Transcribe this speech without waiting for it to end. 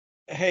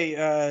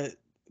Hey,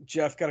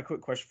 Jeff, got a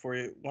quick question for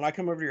you. When I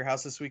come over to your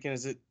house this weekend,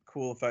 is it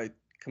cool if I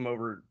come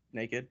over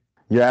naked?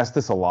 You ask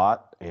this a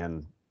lot,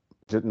 and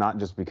not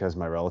just because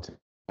my relative,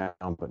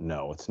 but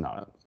no, it's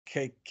not.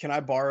 Okay, can I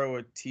borrow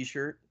a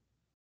t-shirt?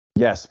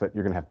 Yes, but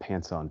you're gonna have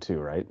pants on too,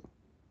 right?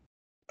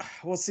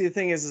 Well, see, the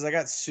thing is I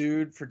got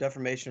sued for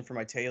defamation for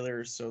my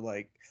tailors, so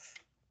like,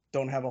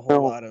 don't have a whole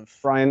No, lot of.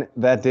 Brian,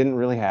 that didn't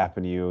really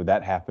happen to you.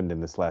 That happened in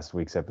this last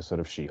week's episode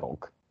of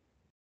She-Hulk.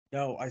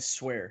 No, I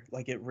swear,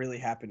 like it really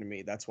happened to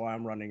me. That's why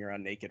I'm running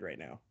around naked right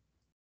now.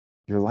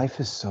 Your life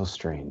is so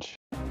strange.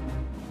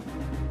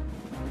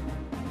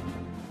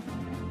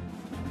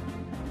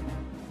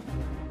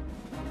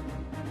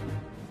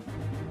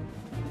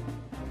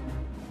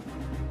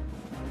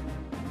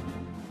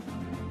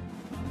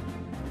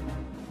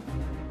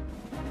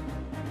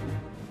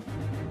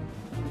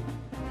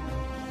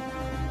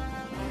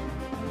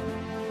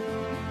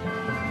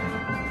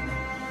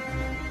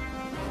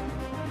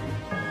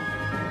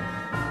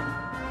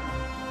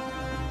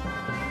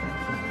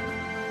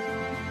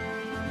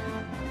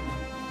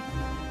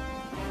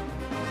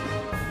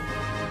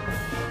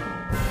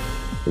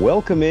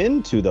 Welcome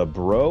in to the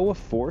Bro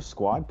Force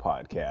Squad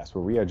podcast,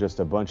 where we are just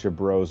a bunch of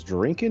bros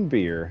drinking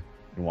beer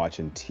and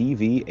watching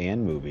TV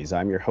and movies.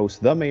 I'm your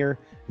host, the Mayor,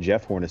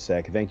 Jeff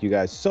Hornacek. Thank you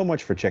guys so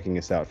much for checking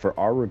us out for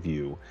our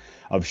review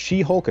of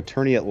She-Hulk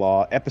Attorney at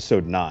Law,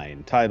 Episode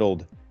 9,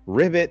 titled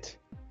Ribbit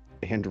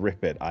and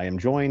Rip It. I am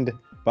joined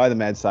by the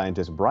mad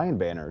scientist Brian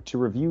Banner to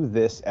review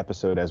this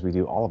episode as we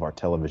do all of our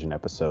television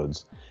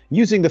episodes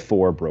using the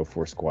four Bro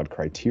Force Squad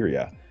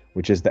criteria,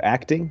 which is the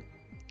acting,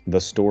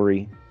 the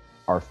story,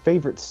 our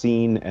favorite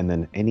scene, and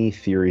then any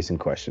theories and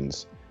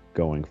questions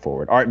going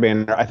forward. All right,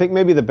 Banner, I think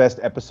maybe the best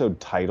episode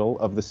title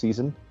of the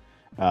season.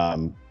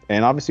 And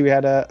obviously, we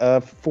had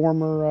a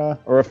former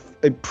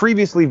a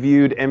previously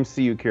viewed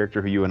MCU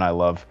character who you and I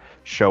love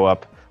show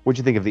up. What'd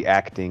you think of the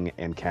acting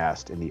and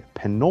cast in the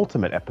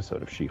penultimate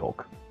episode of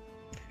She-Hulk?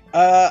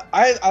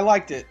 I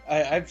liked it.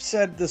 I've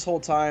said this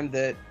whole time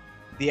that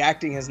the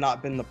acting has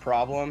not been the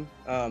problem.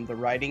 The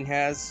writing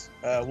has.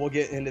 We'll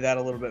get into that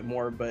a little bit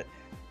more, but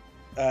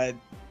uh,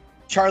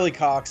 Charlie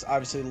Cox,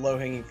 obviously low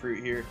hanging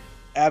fruit here.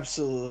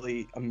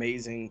 Absolutely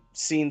amazing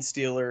scene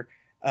stealer.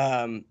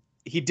 He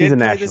He's a did play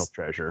national this.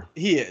 treasure.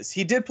 He is.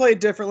 He did play it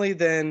differently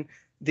than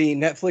the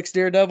Netflix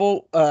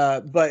Daredevil,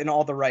 but in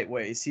all the right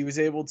ways. He was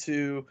able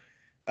to.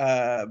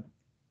 Uh,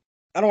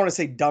 I don't want to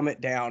say dumb it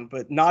down,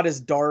 but not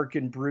as dark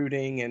and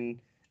brooding and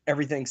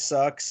everything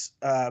sucks.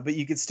 But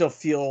you could still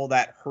feel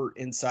that hurt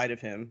inside of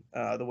him,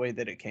 the way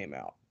that it came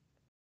out.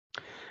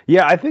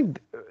 Yeah, I think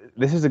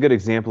this is a good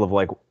example of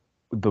like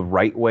the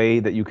right way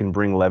that you can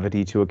bring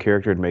levity to a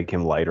character and make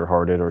him lighter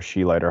hearted or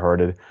she lighter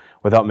hearted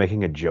without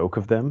making a joke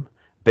of them.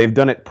 They've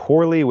done it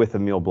poorly with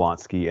Emil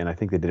Blonsky, and I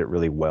think they did it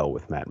really well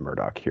with Matt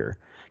Murdock here.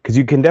 Because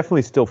you can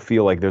definitely still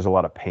feel like there's a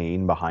lot of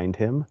pain behind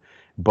him,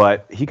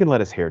 but he can let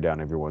his hair down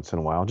every once in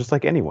a while, just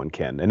like anyone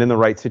can. And in the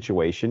right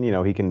situation,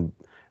 he can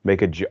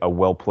make a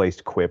well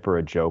placed quip or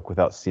a joke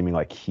without seeming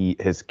like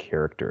his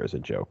character is a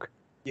joke.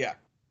 Yeah,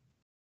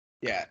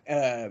 yeah.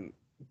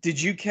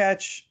 Did you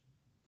catch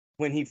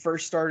when he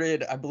first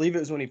started? I believe it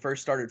was when he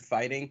first started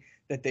fighting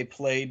that they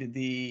played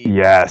the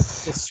Yes.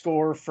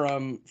 score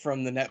from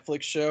the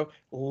Netflix show.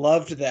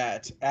 Loved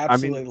that. I mean,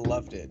 Absolutely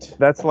loved it.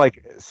 that's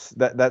like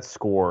that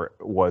score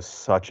was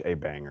such a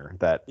banger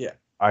that Yeah.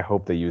 I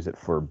hope they use it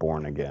for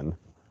Born Again.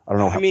 I don't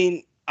know I how.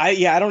 mean, I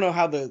don't know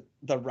how the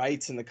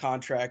rights and the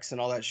contracts and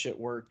all that shit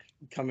work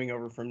coming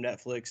over from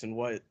Netflix and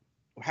what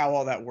how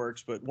all that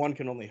works, but one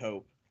can only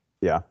hope.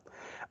 Yeah.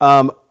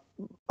 Um,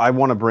 I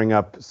want to bring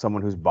up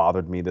someone who's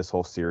bothered me this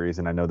whole series,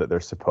 and I know that they're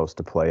supposed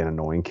to play an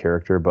annoying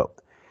character,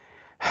 but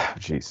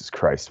Jesus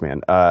Christ,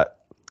 man.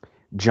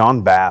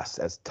 John Bass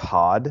as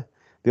Todd.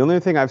 The only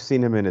thing I've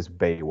seen him in is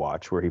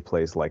Baywatch, where he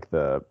plays like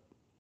the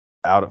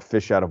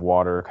fish out of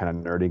water kind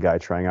of nerdy guy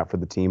trying out for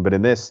the team. But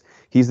in this,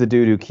 he's the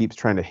dude who keeps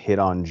trying to hit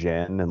on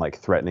Jen and like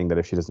threatening that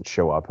if she doesn't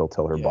show up, he'll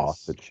tell her boss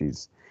Yes. that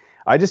she's.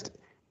 I just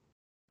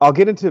I'll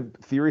get into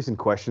theories and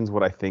questions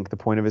what I think the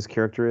point of his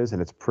character is,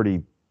 and it's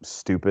pretty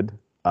stupid,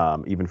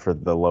 even for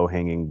the low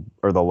hanging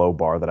or the low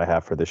bar that I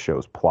have for this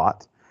show's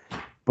plot.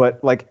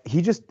 But like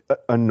he just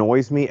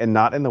annoys me, and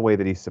not in the way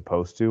that he's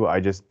supposed to. I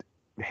just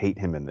hate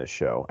him in this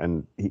show,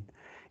 and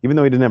even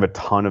though he didn't have a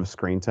ton of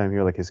screen time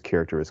here, like his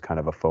character is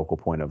kind of a focal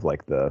point of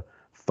like the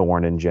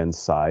thorn in Jen's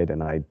side,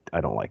 and I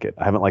don't like it.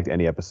 I haven't liked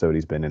any episode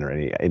he's been in or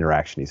any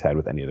interaction he's had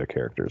with any other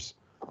characters.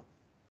 I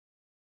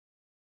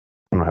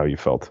don't know how you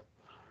felt.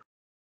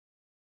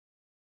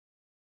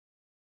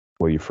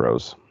 Well, you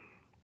froze.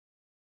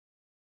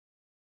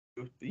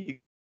 You,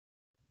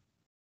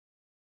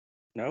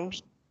 no?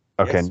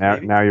 Okay, Yes, now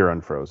maybe. now you're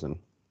unfrozen.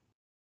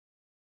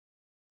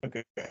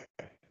 Okay.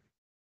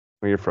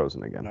 Well, you're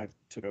frozen again. And I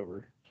took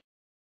over.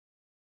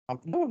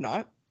 No, I'm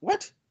not.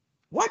 What?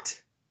 What?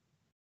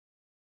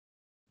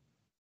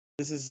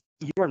 This is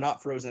you are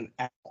not frozen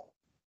at all.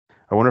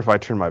 I wonder if I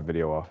turn my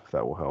video off if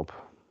that will help.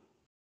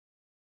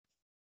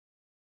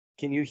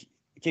 Can you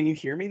can you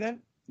hear me then?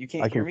 You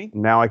can't I hear can me?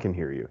 now I can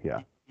hear you.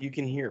 Yeah. You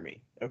can hear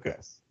me. Okay.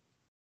 Yes.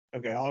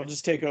 Okay, I'll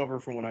just take over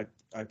from when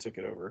I took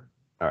it over.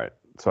 All right.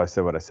 So I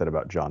said what I said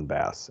about John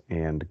Bass,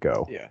 and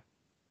go. Yeah.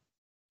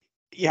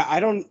 Yeah, I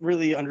don't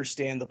really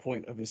understand the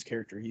point of his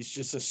character. He's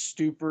just a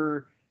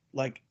super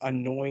like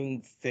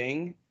annoying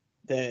thing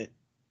that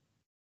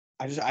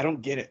I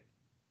don't get it.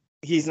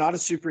 He's not a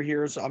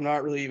superhero, so I'm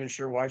not really even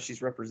sure why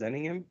she's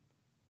representing him.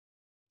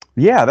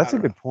 Yeah, I that's a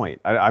don't good know.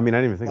 point. I mean,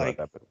 I didn't even think Like,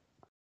 about that, but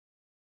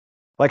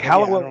like but yeah, I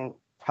Halliwell, don't.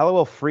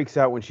 Halliwell freaks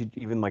out when she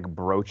even like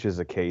broaches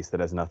a case that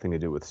has nothing to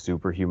do with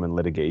superhuman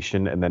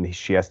litigation, and then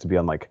she has to be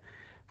on like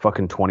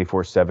fucking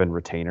 24/7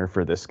 retainer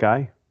for this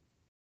guy.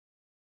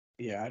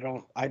 Yeah,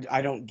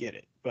 I don't get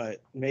it.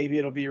 But maybe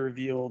it'll be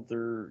revealed,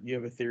 or you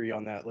have a theory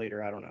on that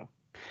later. I don't know.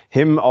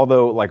 Him,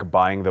 although like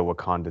buying the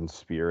Wakandan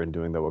spear and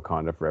doing the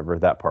Wakanda Forever,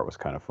 that part was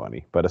kind of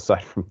funny. But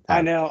aside from I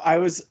that, know. I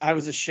was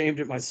ashamed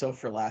at myself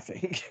for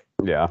laughing.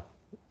 yeah.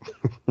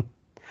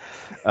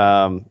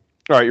 All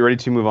right, you ready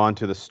to move on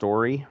to the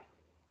story?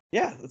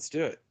 Yeah, let's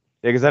do it.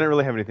 Yeah, because I didn't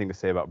really have anything to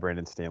say about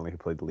Brandon Stanley, who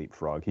played the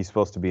Leapfrog. He's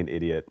supposed to be an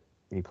idiot.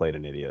 He played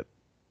an idiot.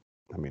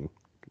 I mean,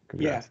 Yeah,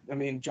 congrats. I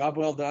mean, job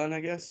well done, I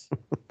guess.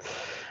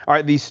 All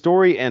right, the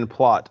story and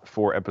plot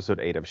for episode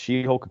 8 of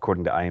She-Hulk,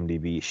 according to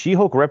IMDb.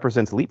 She-Hulk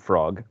represents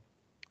Leapfrog,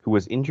 who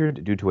was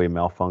injured due to a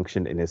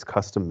malfunction in his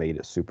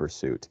custom-made super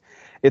suit.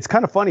 It's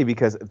kind of funny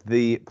because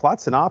the plot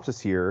synopsis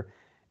here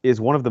is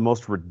one of the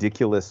most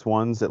ridiculous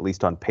ones, at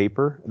least on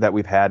paper, that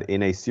we've had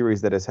in a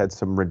series that has had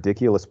some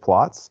ridiculous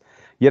plots.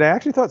 Yet I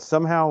actually thought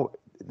somehow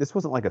this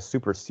wasn't like a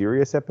super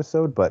serious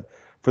episode, but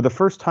for the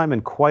first time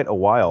in quite a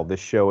while, this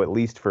show, at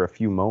least for a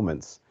few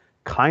moments,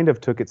 kind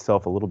of took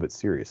itself a little bit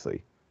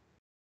seriously.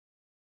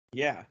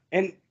 Yeah.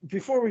 And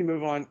before we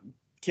move on,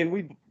 can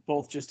we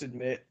both just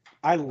admit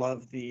I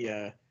love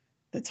the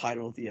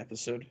title of the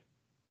episode?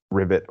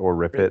 Ribbit or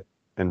Rip Rip, It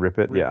and Rip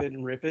It. rip Yeah, it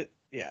and rip it.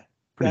 Yeah.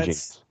 pretty That's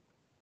genius.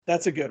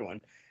 that's a good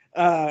one.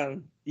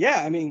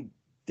 Yeah, I mean,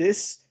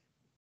 this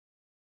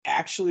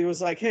actually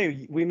was like,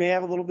 hey, we may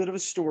have a little bit of a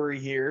story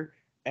here,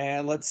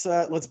 and let's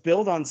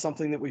build on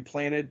something that we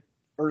planted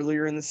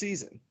earlier in the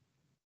season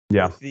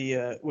Yeah.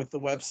 with the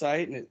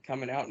website and it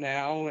coming out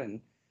now,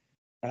 and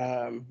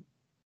um,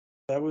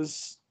 that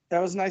was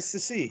nice to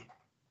see.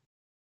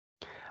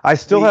 I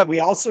still have We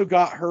also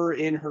got her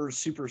in her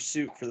super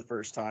suit for the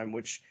first time,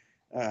 which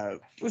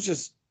was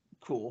just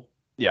cool.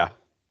 Yeah,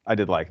 I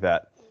did like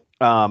that.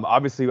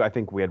 Obviously, I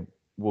think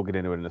we'll get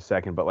into it in a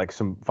second, but like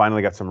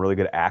finally got some really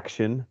good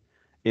action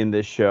in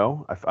this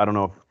show. I don't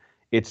know if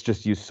it's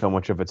just used so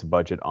much of its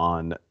budget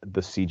on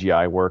the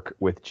CGI work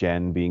with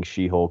Jen being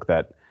She-Hulk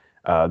that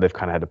they've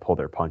kind of had to pull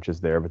their punches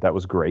there, but that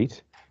was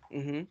great.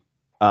 Hmm.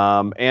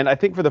 And I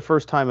think for the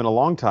first time in a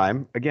long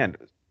time, again,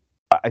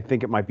 I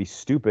think it might be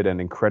stupid and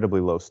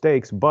incredibly low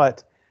stakes,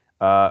 but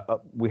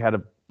we had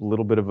a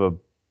little bit of a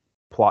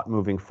plot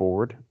moving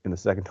forward in the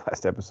second to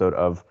last episode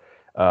of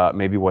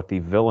maybe what the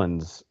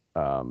villain's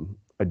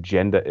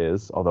agenda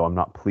is, although I'm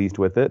not pleased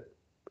with it.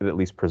 It at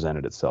least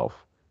presented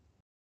itself.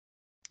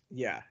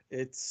 Yeah,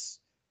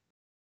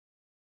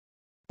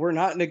 we're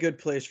not in a good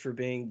place for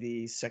being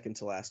the second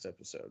to last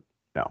episode.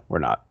 No, we're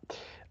not.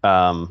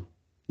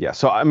 Yeah,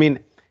 so I mean,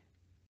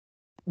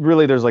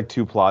 really, there's like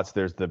two plots.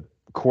 There's the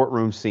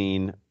courtroom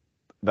scene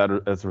that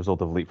as a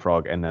result of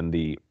Leapfrog, and then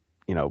the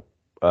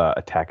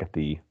attack at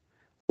the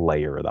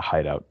lair or the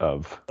hideout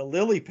of A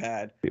lily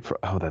pad, Leapfrog.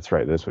 Oh, that's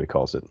right. That's what he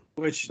calls it.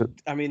 which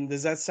I mean,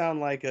 does that sound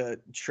like a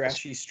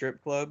trashy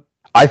strip club?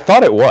 I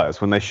thought it was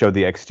when they showed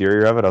the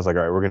exterior of it. I was like,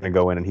 all right, we're gonna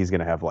go in and he's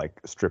gonna have like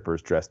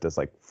strippers dressed as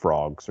like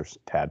frogs or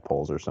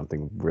tadpoles or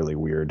something really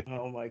weird.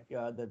 Oh my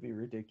god, that'd be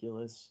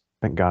ridiculous.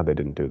 Thank God they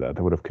didn't do that.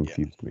 That would have Yeah,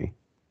 confused me.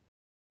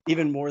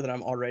 even more than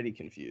I'm already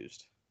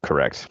confused.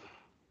 Correct.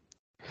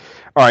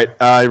 All right,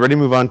 ready to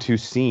move on to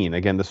scene.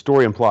 Again, the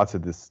story and plots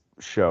of this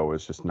show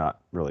is just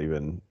not really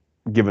even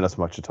giving us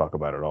much to talk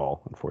about at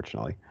all,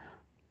 unfortunately.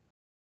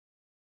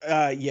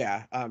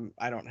 Yeah,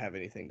 I don't have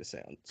anything to say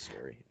on the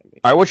story. I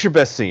mean, All right, what's your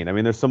best scene? I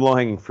mean, there's some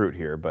low-hanging fruit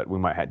here, but we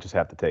might just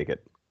have to take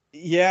it.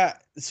 yeah,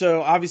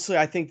 so obviously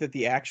I think that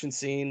the action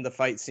scene, the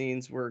fight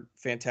scenes were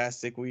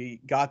fantastic. We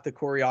got the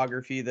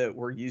choreography that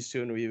we're used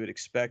to and we would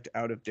expect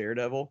out of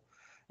Daredevil.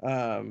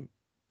 Um,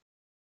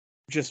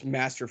 just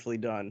masterfully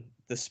done.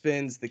 The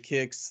spins, the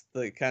kicks,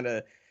 the kind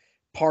of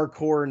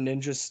parkour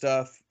ninja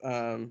stuff.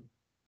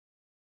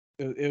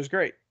 It was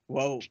great.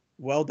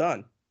 Well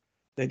done.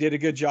 They did a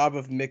good job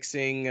of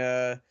mixing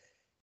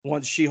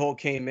once She-Hulk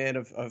came in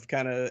of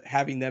kind of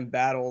having them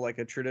battle like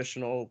a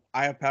traditional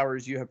I have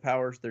powers, you have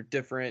powers, they're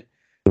different.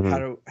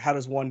 Mhm. How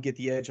does one get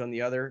the edge on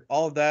the other?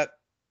 All of that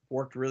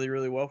worked really,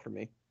 really well for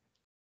me.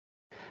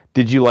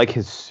 Did you like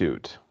his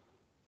suit?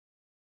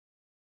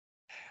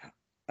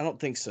 I don't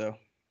think so.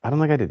 I don't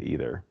think I did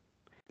either.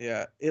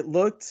 Yeah. It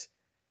looked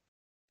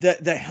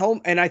the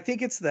helmet, and I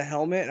think it's the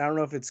helmet. I don't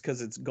know if it's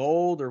because it's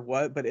gold or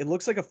what, but it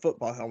looks like a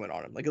football helmet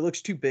on him. Like it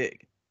looks too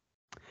big.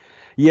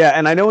 Yeah,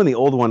 and I know in the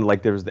old one,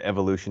 like there was the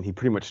evolution. He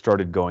pretty much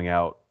started going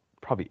out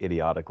probably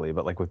idiotically,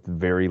 but like with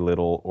very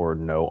little or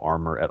no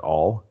armor at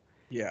all.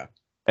 Yeah.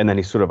 And then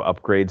he sort of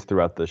upgrades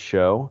throughout the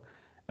show.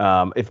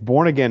 If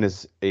Born Again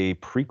is a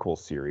prequel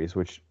series,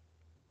 which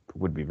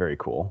would be very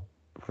cool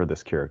for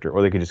this character,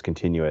 or they could just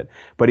continue it.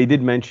 But he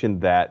did mention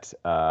that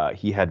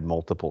he had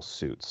multiple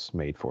suits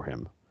made for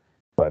him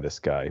by this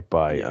guy,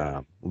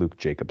 by Luke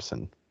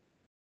Jacobson.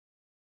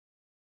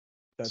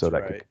 That's so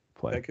that right. could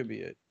play. That could be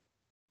it.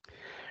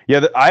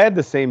 Yeah, I had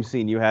the same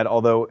scene you had,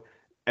 although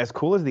as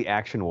cool as the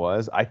action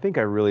was, I think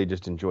I really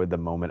just enjoyed the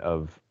moment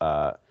of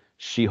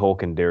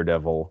She-Hulk and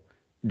Daredevil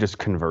just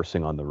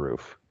conversing on the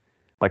roof.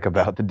 Like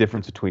about the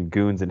difference between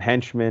goons and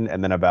henchmen,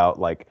 and then about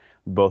like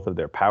both of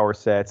their power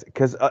sets.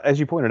 Because as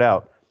you pointed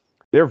out,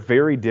 they're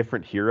very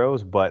different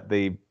heroes, but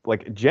they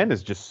like Jen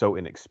is just so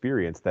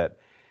inexperienced that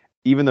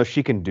even though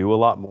she can do a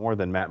lot more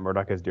than Matt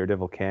Murdock as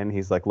Daredevil can,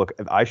 he's like, look,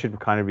 I should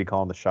kind of be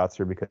calling the shots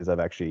here because I've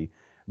actually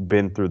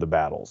been through the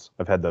battles.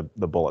 I've had the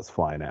bullets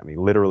flying at me,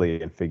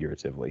 literally and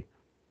figuratively.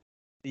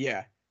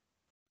 Yeah.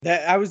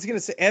 That I was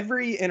gonna say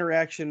every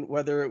interaction,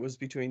 whether it was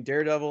between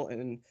Daredevil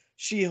and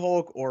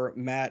She-Hulk or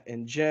Matt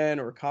and Jen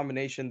or a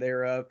combination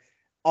thereof,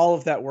 all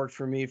of that worked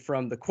for me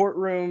from the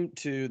courtroom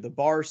to the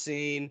bar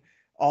scene,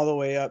 all the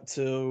way up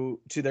to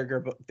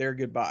their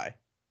goodbye.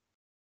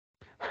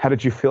 How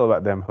did you feel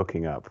about them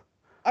hooking up?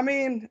 I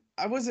mean,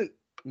 I wasn't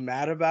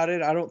mad about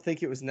it. I don't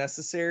think it was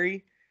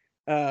necessary,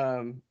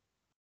 to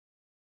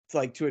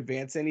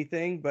advance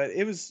anything, but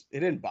it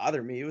didn't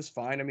bother me. It was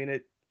fine. I mean,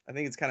 I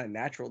think it's kind of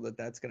natural that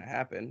that's going to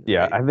happen.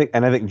 Yeah, right?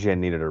 I think Jen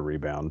needed a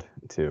rebound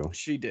too.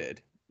 She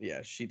did.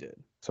 Yeah, she did.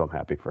 So I'm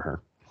happy for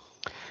her.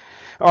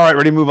 All right,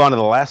 ready to move on to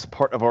the last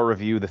part of our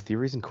review, the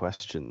theories and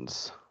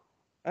questions.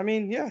 I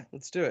mean, yeah,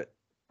 let's do it.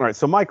 All right,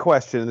 so my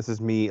question, this is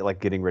me like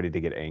getting ready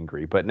to get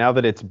angry, but now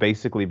that it's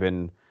basically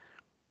been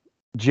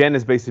Jen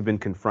has basically been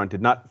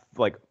confronted, not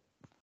like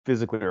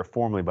physically or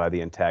formally by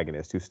the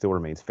antagonist, who still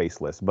remains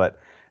faceless, but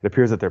it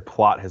appears that their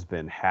plot has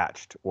been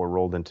hatched or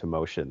rolled into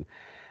motion.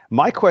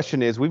 My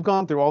question is, we've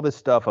gone through all this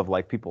stuff of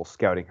like people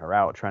scouting her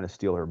out, trying to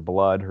steal her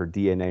blood, her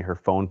DNA, her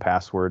phone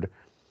password.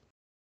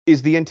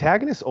 Is the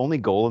antagonist's only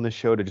goal in this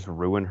show to just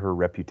ruin her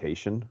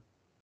reputation?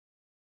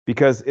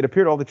 Because it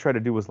appeared all they tried to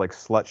do was like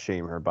slut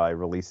shame her by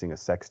releasing a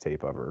sex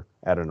tape of her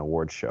at an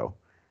awards show.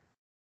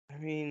 I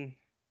mean,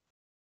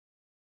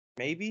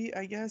 maybe,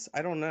 I guess.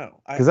 I don't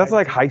know. Because that's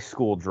like high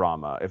school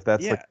drama, if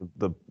that's Yeah.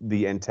 like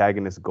the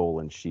antagonist's goal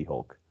in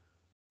She-Hulk.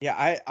 Yeah,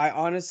 I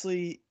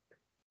honestly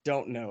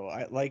don't know.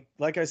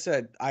 Like I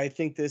said, I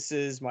think this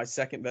is my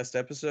second best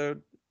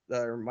episode,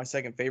 or my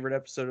second favorite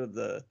episode of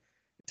the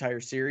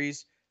entire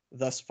series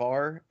thus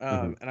far.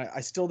 And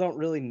I still don't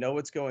really know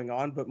what's going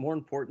on, but more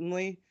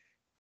importantly,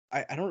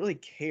 I don't really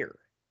care.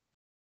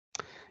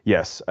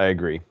 Yes, I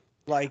agree.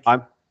 Like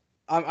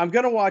I'm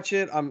gonna watch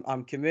it.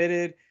 I'm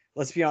committed.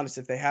 Let's be honest,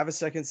 if they have a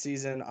second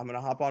season, I'm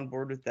gonna hop on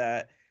board with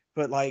that.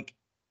 But like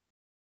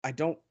I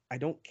don't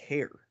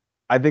care.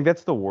 I think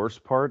that's the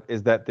worst part,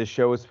 is that this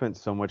show has spent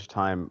so much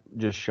time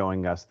just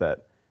showing us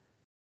that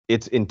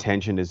its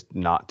intention is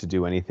not to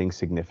do anything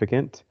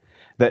significant,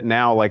 that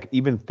now, like,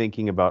 even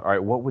thinking about, all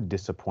right, what would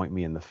disappoint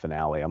me in the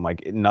finale? I'm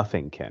like,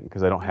 nothing can,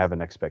 because I don't have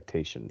an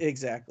expectation.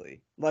 Exactly.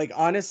 Like,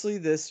 honestly,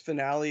 this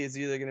finale is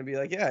either going to be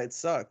like, yeah, it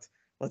sucked,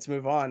 let's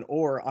move on,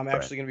 or I'm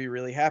actually going to be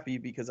really happy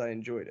because I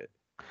enjoyed it.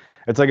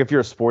 It's like if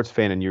you're a sports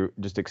fan and you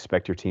just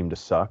expect your team to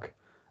suck,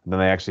 and then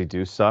they actually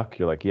do suck,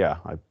 you're like, yeah,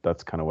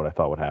 that's kind of what I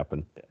thought would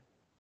happen. Yeah.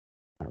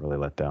 Not really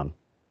let down.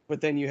 But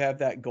then you have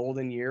that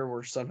golden year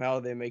where somehow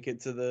they make it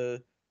to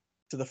the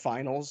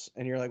finals,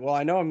 and you're like, well,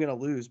 I know I'm going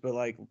to lose, but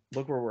like,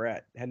 look where we're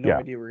at. Had no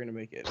idea we're going to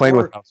make it. Playing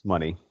with house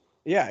money.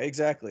 Yeah,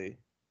 exactly.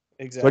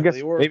 So I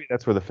guess maybe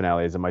that's where the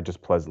finale is. It might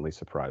just pleasantly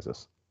surprise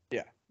us.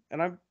 Yeah,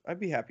 and I'd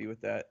be happy with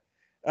that.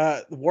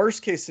 The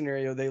worst case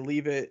scenario, they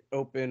leave it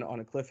open on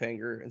a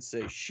cliffhanger and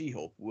say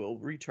She-Hulk will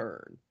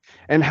return.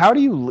 And how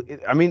do you?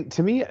 I mean,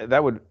 to me,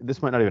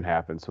 this might not even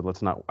happen. So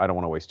let's not. I don't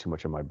want to waste too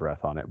much of my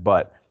breath on it.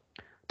 But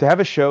to have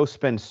a show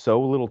spend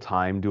so little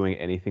time doing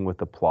anything with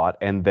the plot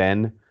and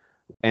then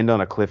end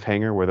on a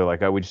cliffhanger where they're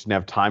like, "Oh, we just didn't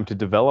have time to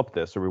develop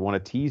this, or we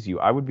want to tease you,"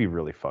 I would be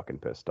really fucking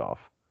pissed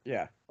off.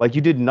 Yeah. Like,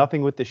 you did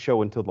nothing with the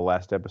show until the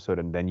last episode,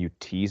 and then you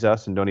tease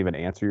us and don't even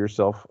answer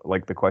yourself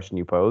like the question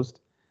you posed.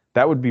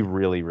 That would be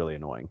really, really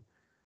annoying.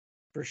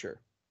 For sure.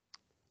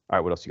 All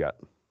right, what else you got?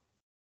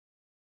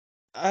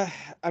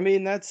 I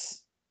mean,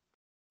 that's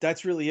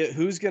really it.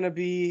 Who's gonna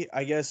be?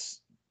 I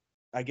guess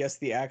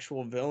the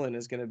actual villain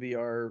is gonna be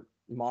our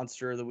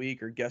monster of the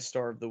week or guest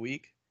star of the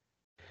week.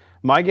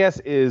 My guess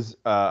is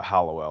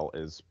Halliwell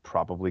is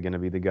probably going to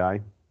be the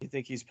guy. You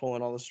think he's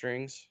pulling all the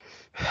strings?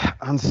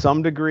 On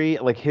some degree,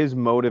 like, his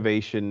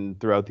motivation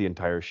throughout the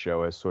entire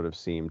show has sort of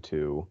seemed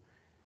to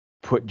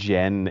put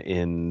Jen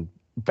in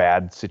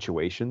bad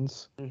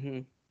situations.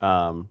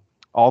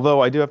 Although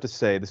I do have to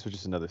say, this was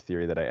just another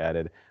theory that I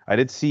added. I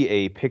did see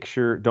a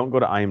picture. Don't go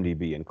to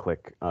IMDb and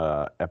click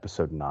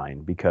episode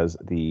 9, because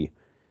the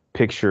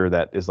picture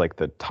that is like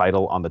the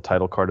title on the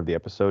title card of the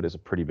episode is a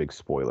pretty big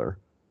spoiler.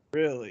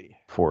 Really?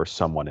 For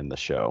someone in the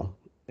show.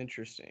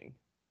 Interesting.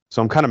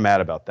 So I'm kind of mad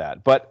about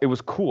that, but it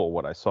was cool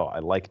what I saw. I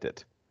liked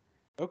it.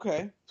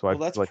 Okay. So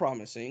that's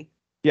promising.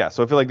 Yeah,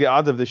 so I feel like the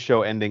odds of this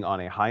show ending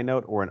on a high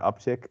note or an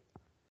uptick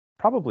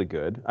probably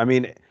good. I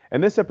mean,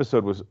 and this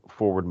episode was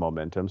forward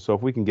momentum, so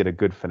if we can get a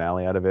good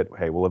finale out of it,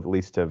 hey, we'll at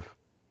least have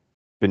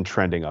been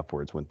trending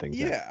upwards when things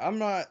end. Yeah, I'm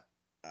not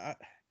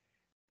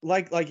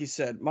like you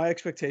said, my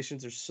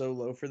expectations are so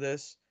low for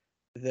this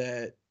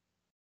that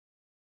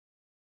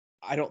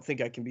I don't think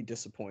I can be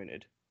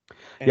disappointed.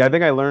 Yeah, I And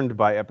think I learned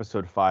by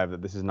episode 5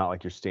 that this is not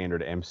like your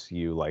standard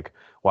MCU, like,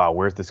 wow,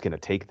 where's this going to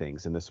take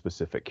things in this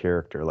specific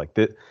character? Like,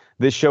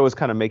 this show is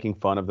kind of making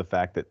fun of the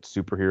fact that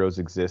superheroes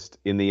exist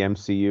in the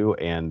MCU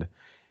and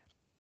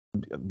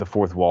the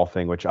fourth wall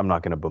thing, which I'm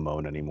not going to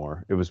bemoan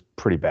anymore. It was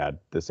pretty bad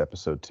this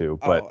episode too,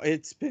 but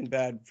it's been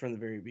bad from the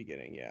very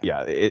beginning.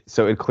 Yeah. yeah,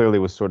 so it clearly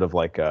was sort of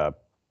like a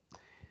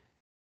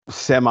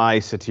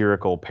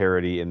semi-satirical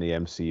parody in the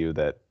MCU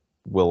that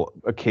will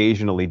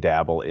occasionally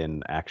dabble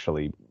in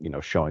actually,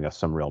 showing us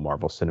some real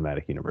Marvel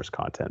Cinematic Universe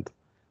content,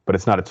 but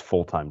it's not its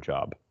full-time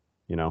job,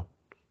 you know?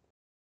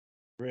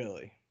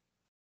 Really.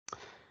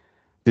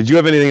 Did you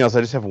have anything else?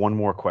 I just have one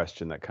more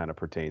question that kind of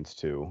pertains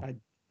to I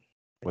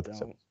what this.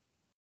 don't.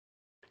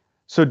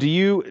 So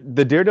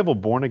the Daredevil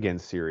Born Again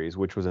series,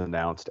 which was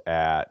announced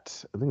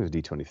at, I think it was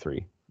D23,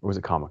 or was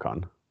it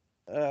Comic-Con?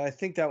 I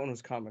think that one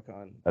was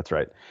Comic-Con. That's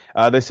right.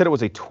 They said it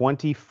was a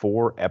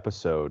 24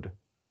 episode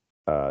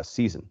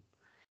season,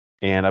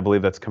 and I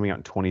believe that's coming out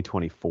in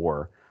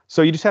 2024.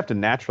 So you just have to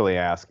naturally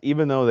ask,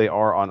 even though they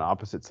are on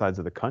opposite sides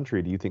of the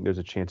country, do you think there's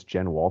a chance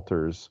Jen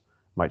Walters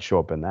might show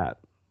up in that?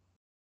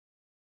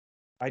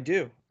 I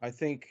do. I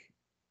think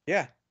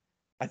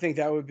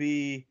that would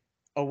be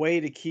a way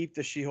to keep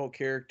the She-Hulk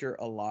character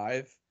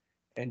alive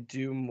and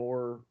do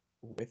more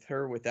with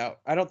her without.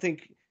 I don't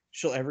think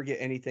she'll ever get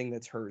anything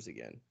that's hers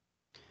again.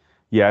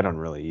 Yeah, I don't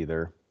really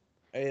either.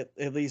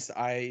 At least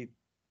I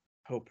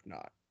hope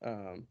not.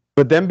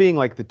 But them being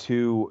like the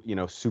two,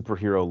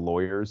 superhero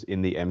lawyers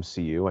in the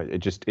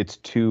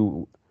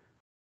MCU,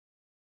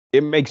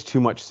 it makes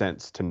too much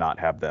sense to not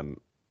have them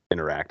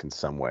interact in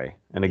some way.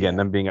 And again,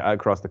 them being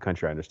across the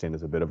country, I understand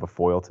is a bit of a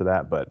foil to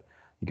that, but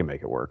you can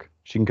make it work.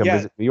 She can come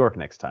visit New York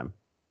next time.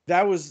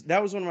 That was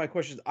one of my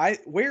questions.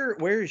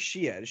 Where is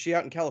she at? Is she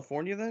out in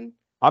California then?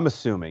 I'm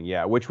assuming,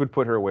 yeah, which would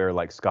put her where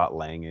like Scott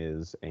Lang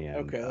is, and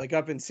okay, like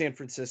up in San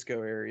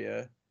Francisco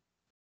area.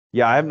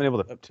 Yeah, I haven't been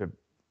able to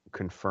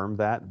confirm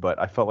that, but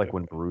I felt like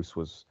when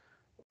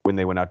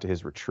they went out to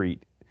his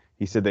retreat,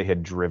 he said they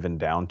had driven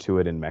down to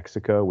it in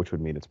Mexico, which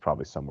would mean it's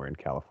probably somewhere in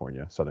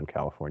California, Southern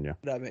California.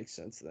 That makes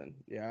sense then.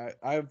 Yeah,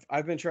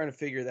 I've been trying to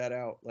figure that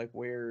out. Like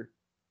where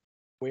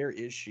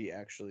is she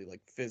actually, like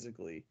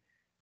physically?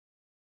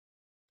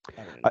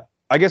 I don't know.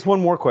 I guess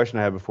one more question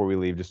I have before we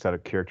leave, just out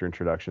of character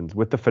introductions.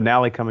 With the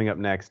finale coming up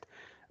next,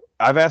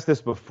 I've asked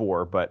this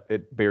before, but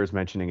it bears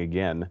mentioning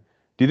again.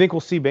 Do you think we'll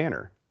see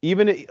Banner?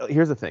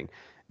 Here's the thing.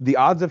 The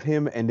odds of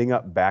him ending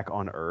up back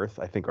on Earth,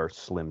 I think, are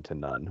slim to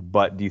none.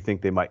 But do you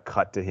think they might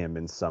cut to him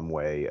in some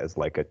way as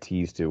like a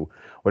tease to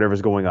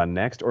whatever's going on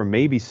next? Or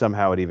maybe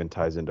somehow it even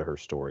ties into her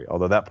story.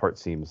 Although that part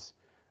seems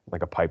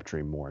like a pipe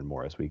dream more and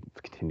more as we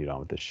continued on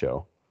with this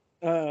show.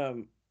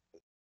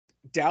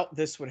 Doubt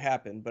this would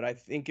happen, but I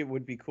think it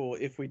would be cool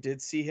if we did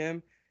see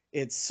him.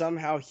 It's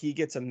somehow he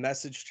gets a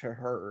message to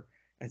her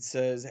and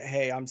says,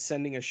 "Hey, I'm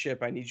sending a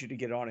ship. I need you to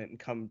get on it and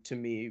come to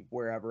me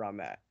wherever I'm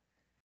at."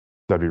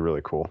 That'd be really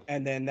cool.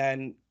 And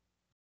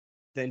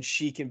then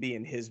she can be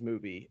in his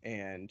movie,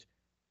 and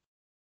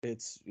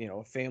it's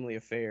a family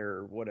affair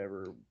or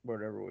whatever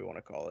we want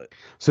to call it.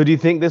 So do you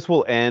think this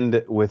will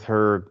end with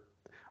her?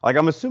 Like,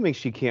 I'm assuming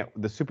she can't.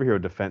 The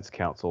Superhero Defense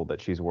Council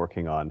that she's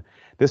working on,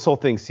 this whole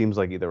thing seems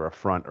like either a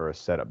front or a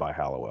setup by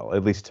Halliwell.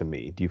 At least to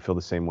me. Do you feel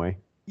the same way?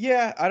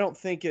 Yeah, I don't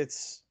think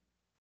it's.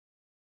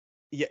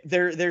 Yeah,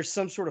 there's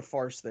some sort of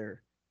farce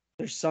there.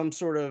 There's some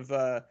sort of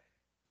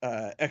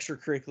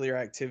extracurricular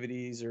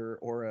activities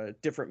or a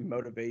different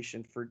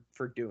motivation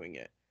for doing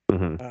it.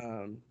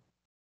 Mm-hmm.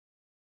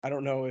 I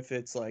don't know if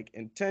it's like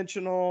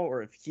intentional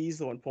or if he's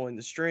the one pulling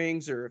the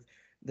strings or if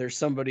there's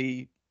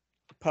somebody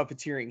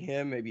puppeteering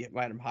him. Maybe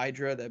Madam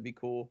Hydra. That'd be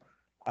cool.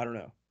 I don't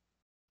know.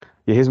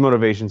 Yeah, his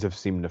motivations have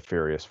seemed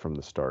nefarious from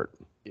the start.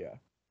 Yeah.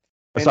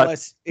 Aside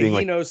Unless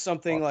he knows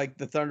something like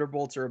the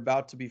Thunderbolts are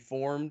about to be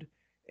formed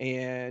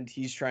and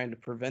he's trying to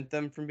prevent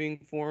them from being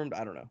formed.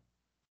 I don't know.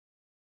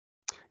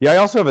 Yeah, I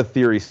also have a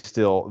theory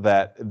still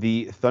that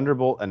the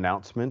Thunderbolt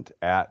announcement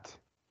at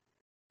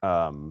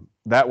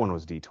that one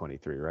was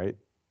D23, right?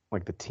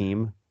 Like the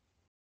team.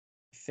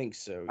 I think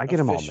so. I get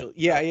them all.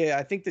 Yeah.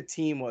 I think the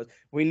team was.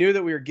 We knew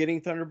that we were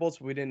getting Thunderbolts,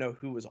 but we didn't know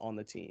who was on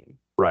the team.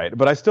 Right,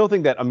 but I still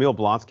think that Emil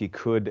Blonsky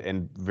could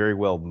and very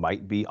well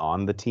might be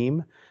on the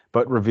team,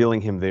 but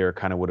revealing him there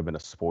kind of would have been a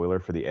spoiler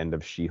for the end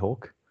of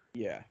She-Hulk.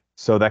 Yeah.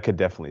 So that could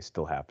definitely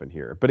still happen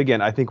here. But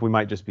again, I think we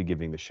might just be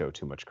giving the show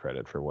too much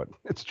credit for what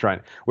it's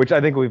trying, which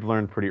I think we've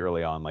learned pretty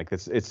early on. Like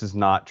it's just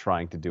not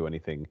trying to do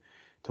anything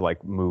to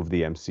like move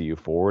the MCU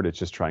forward. It's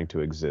just trying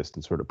to exist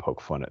and sort of poke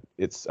fun at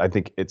I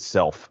think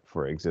itself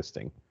for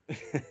existing.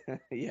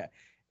 Yeah.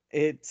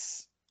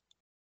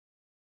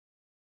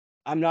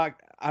 I'm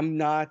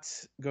not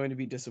going to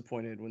be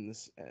disappointed when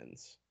this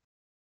ends.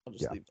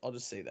 I'll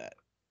just say that.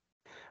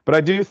 But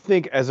I do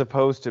think, as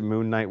opposed to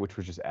Moon Knight, which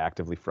was just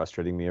actively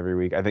frustrating me every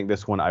week, I think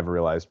this one I've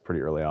realized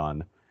pretty early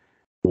on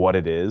what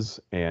it is,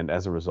 and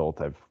as a result,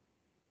 I've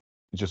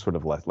just sort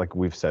of like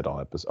we've said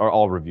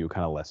all review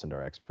kind of lessened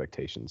our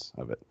expectations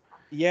of it.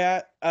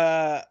 Yeah,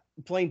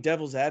 playing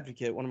devil's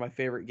advocate, one of my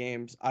favorite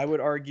games. I would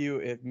argue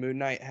if Moon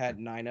Knight had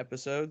 9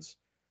 episodes,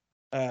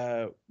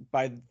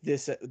 by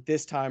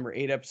this time or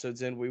 8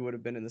 episodes in, we would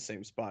have been in the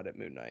same spot at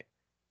Moon Knight.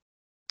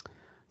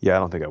 Yeah, I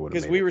don't think I would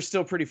have. Because we were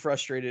still pretty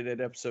frustrated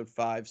at episode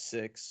 5,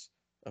 6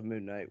 of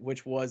Moon Knight,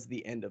 which was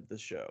the end of the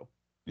show.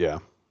 Yeah.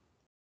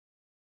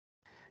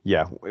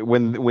 Yeah,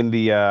 when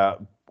the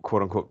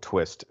quote unquote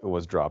twist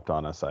was dropped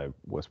on us, I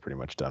was pretty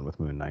much done with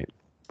Moon Knight.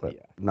 But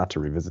not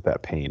to revisit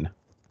that pain.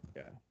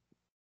 Yeah.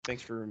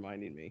 Thanks for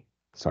reminding me.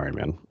 Sorry,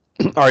 man.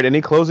 All right, any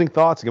closing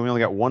thoughts? Again, we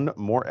only got one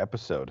more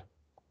episode.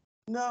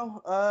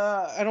 No,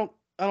 I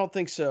don't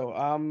think so.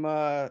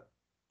 I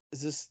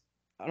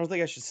don't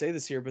think I should say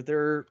this here, but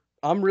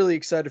I'm really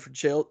excited for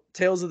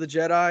Tales of the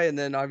Jedi, and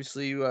then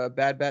obviously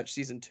Bad Batch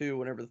season 2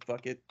 whenever the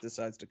fuck it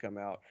decides to come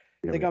out.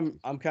 I think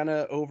I'm kind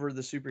of over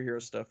the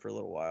superhero stuff for a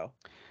little while.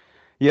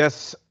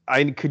 Yes,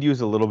 I could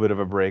use a little bit of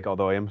a break,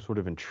 although I am sort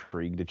of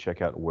intrigued to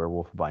check out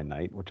Werewolf by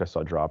Night, which I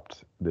saw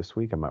dropped this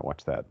week. I might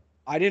watch that.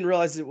 I didn't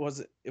realize it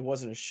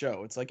wasn't a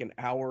show. It's like an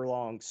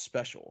hour-long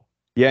special.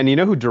 Yeah, and you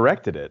know who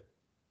directed it?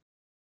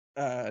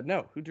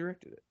 No, who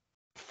directed it?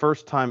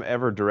 First time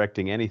ever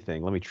directing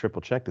anything. Let me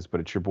triple check this, but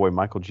it's your boy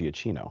Michael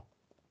Giacchino.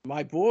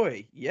 My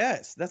boy,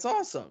 yes, that's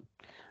awesome.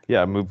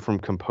 Yeah, moved from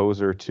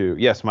composer to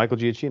Michael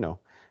Giacchino.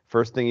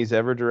 First thing he's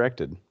ever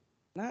directed.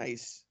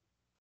 Nice.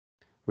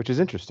 Which is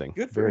interesting.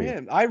 Good for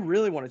him. I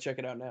really want to check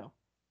it out now.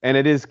 And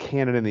it is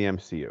canon in the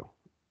MCU.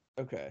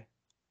 Okay.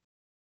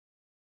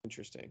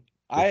 Interesting.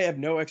 I have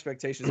no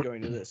expectations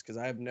going to this because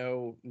I have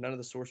none of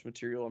the source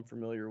material I'm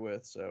familiar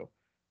with, so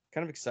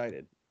kind of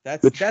excited.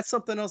 That's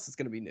something else that's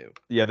going to be new.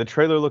 Yeah, the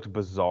trailer looked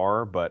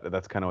bizarre, but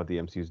that's kind of what the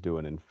MCU's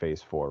doing in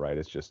Phase 4, right?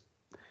 It's just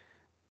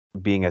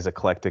being as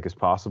eclectic as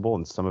possible,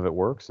 and some of it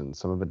works and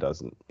some of it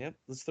doesn't. Yep,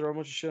 let's throw a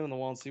bunch of shit on the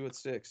wall and see what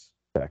sticks.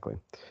 Exactly.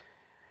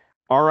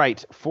 All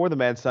right, for the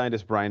mad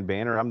scientist Brian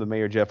Banner, I'm the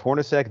mayor Jeff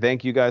Hornacek.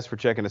 Thank you guys for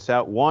checking us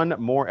out. One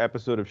more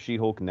episode of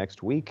She-Hulk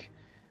next week.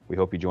 We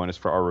hope you join us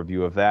for our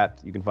review of that.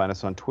 You can find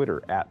us on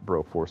Twitter at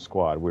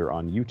BroForceSquad. We're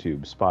on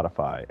YouTube,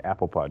 Spotify,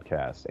 Apple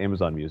Podcasts,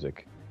 Amazon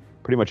Music,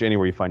 pretty much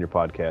anywhere you find your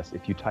podcast.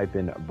 If you type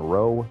in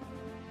Bro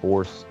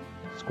Force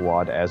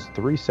Squad as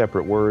 3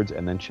 separate words,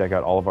 and then check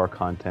out all of our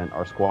content,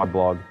 our squad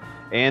blog,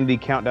 and the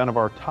countdown of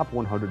our top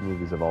 100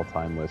 movies of all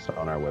time list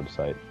on our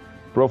website,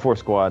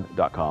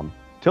 broforsquad.com.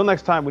 Till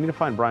next time, we need to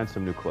find Brian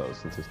some new clothes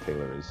since his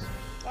tailor is...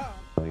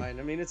 fine.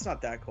 I mean, it's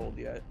not that cold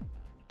yet.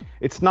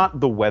 It's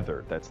not the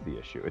weather that's the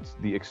issue. It's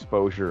the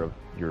exposure of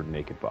your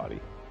naked body.